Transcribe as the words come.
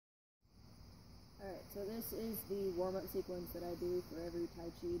So this is the warm-up sequence that I do for every Tai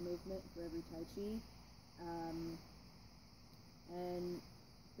Chi movement, for every Tai Chi. And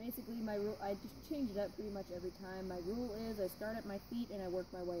basically my rule, I just change it up pretty much every time. My rule is I start at my feet and I work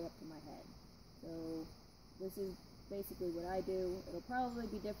my way up to my head. So this is basically what I do. It'll probably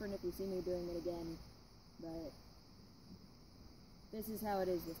be different if you see me doing it again, but this is how it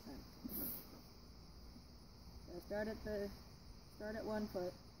is this time. So I start at 1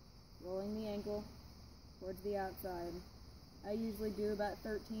 foot, rolling the ankle towards the outside. I usually do about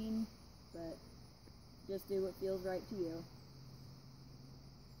 13, but just do what feels right to you.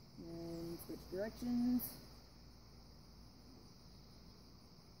 And switch directions.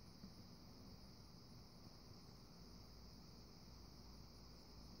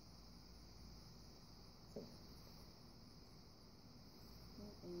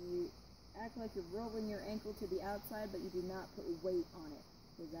 And you act like you're rolling your ankle to the outside, but you do not put weight on it,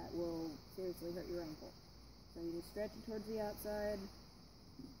 because that will seriously hurt your ankle. So you just stretch it towards the outside,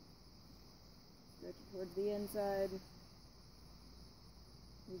 stretch it towards the inside.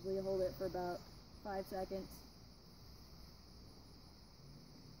 Usually you hold it for about 5 seconds.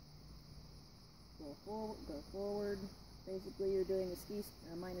 Go forward. Basically you're doing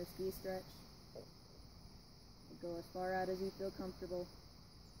a minor ski stretch. Go as far out as you feel comfortable.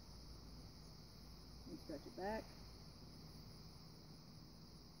 And stretch it back.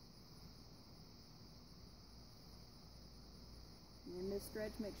 And this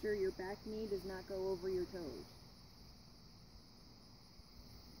stretch, make sure your back knee does not go over your toes.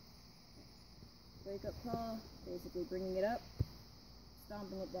 Wake up call, basically bringing it up,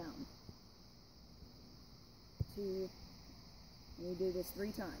 stomping it down. 2, and you do this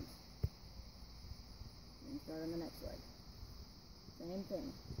 3 times. And start on the next leg. Same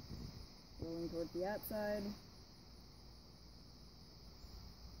thing. Rolling towards the outside.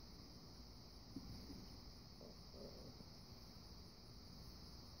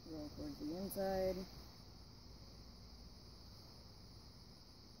 Roll towards the inside.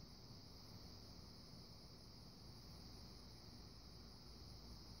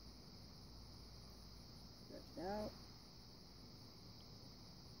 Stretch out.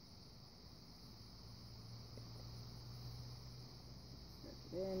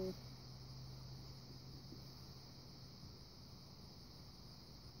 Stretch it in.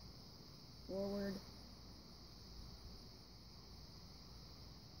 Forward.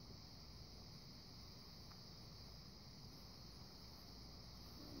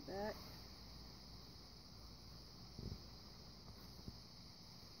 Back.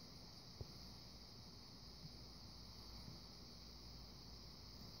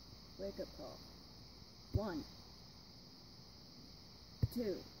 Wake up call. 1,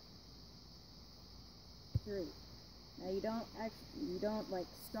 2, 3. Now you don't like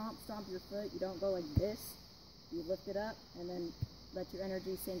stomp your foot. You don't go like this. You lift it up and then let your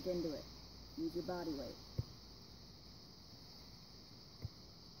energy sink into it. Use your body weight.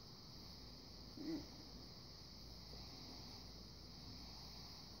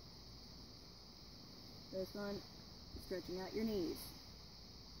 This one, stretching out your knees.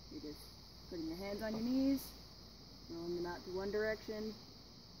 You're just putting your hands on your knees, rolling them out to one direction.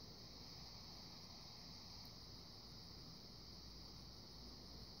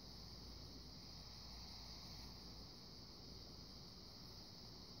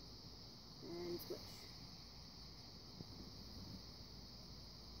 And switch.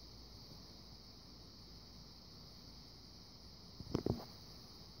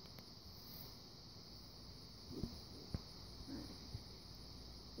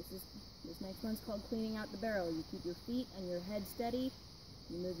 This next one's called cleaning out the barrel. You keep your feet and your head steady.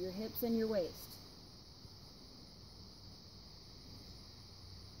 You move your hips and your waist.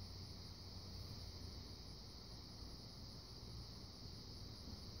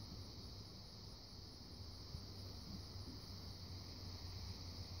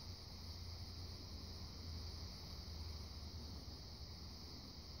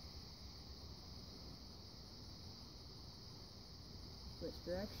 Switch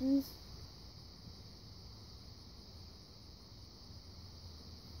directions.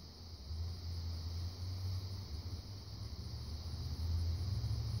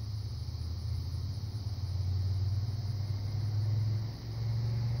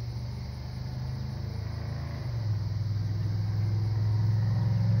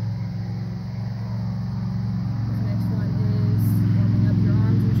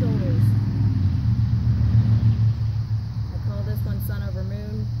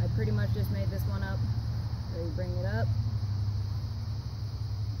 Pretty much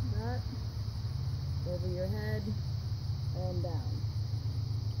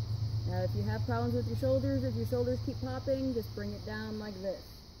Now, if you have problems with your shoulders, if your shoulders keep popping, just bring it down like this.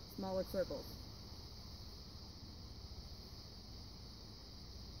 Smaller circles.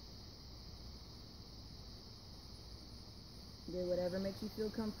 Do whatever makes you feel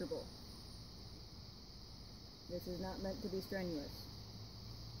comfortable. This is not meant to be strenuous.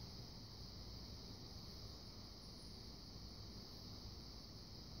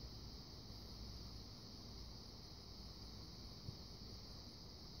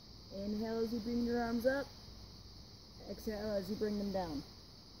 Inhale as you bring your arms up. Exhale as you bring them down.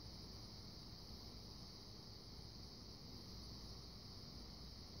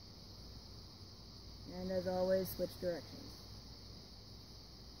 And as always, switch directions.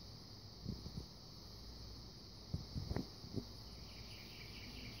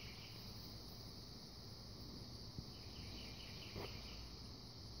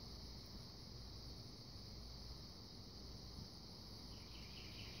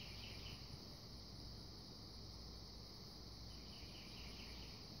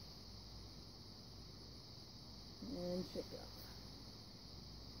 And shake it off.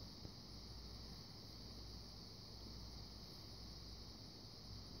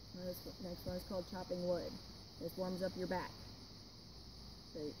 This next one is called chopping wood. This warms up your back.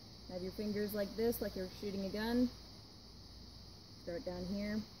 So have your fingers like this, like you're shooting a gun. Start down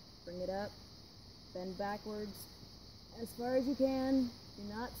here, bring it up, bend backwards as far as you can. Do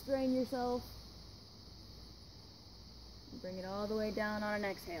not strain yourself. And bring it all the way down on an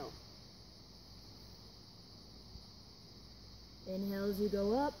exhale. Inhale as you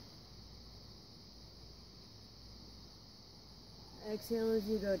go up. Exhale as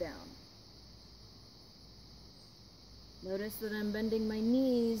you go down. Notice that I'm bending my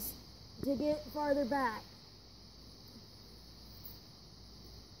knees to get farther back.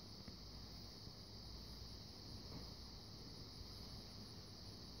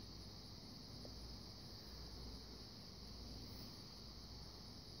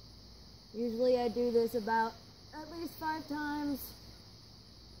 Usually I do this about at least 5 times.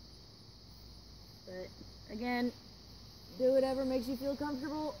 But again, do whatever makes you feel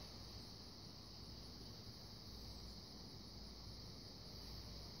comfortable.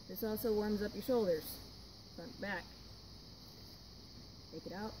 This also warms up your shoulders, front, back. Take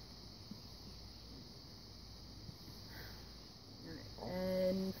it out. Alright,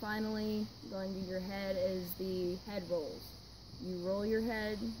 and finally, going to your head is the head rolls. You roll your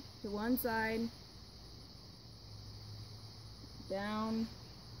head to one side, down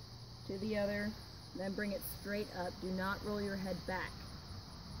to the other, then bring it straight up. Do not roll your head back,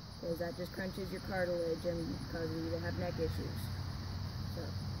 because that just crunches your cartilage and causes you to have neck issues. So,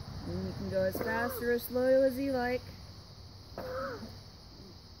 and you can go as fast or as slow as you like.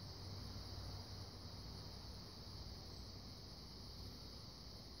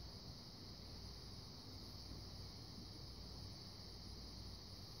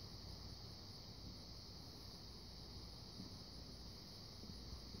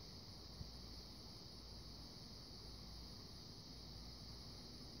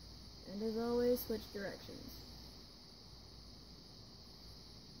 And as always, switch directions.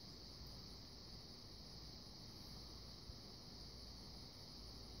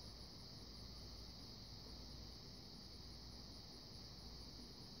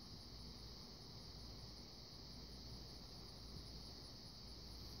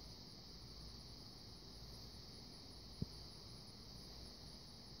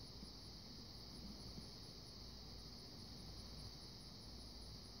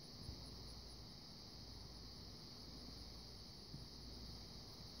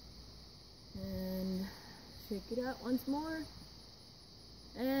 And shake it out once more,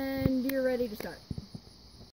 and you're ready to start.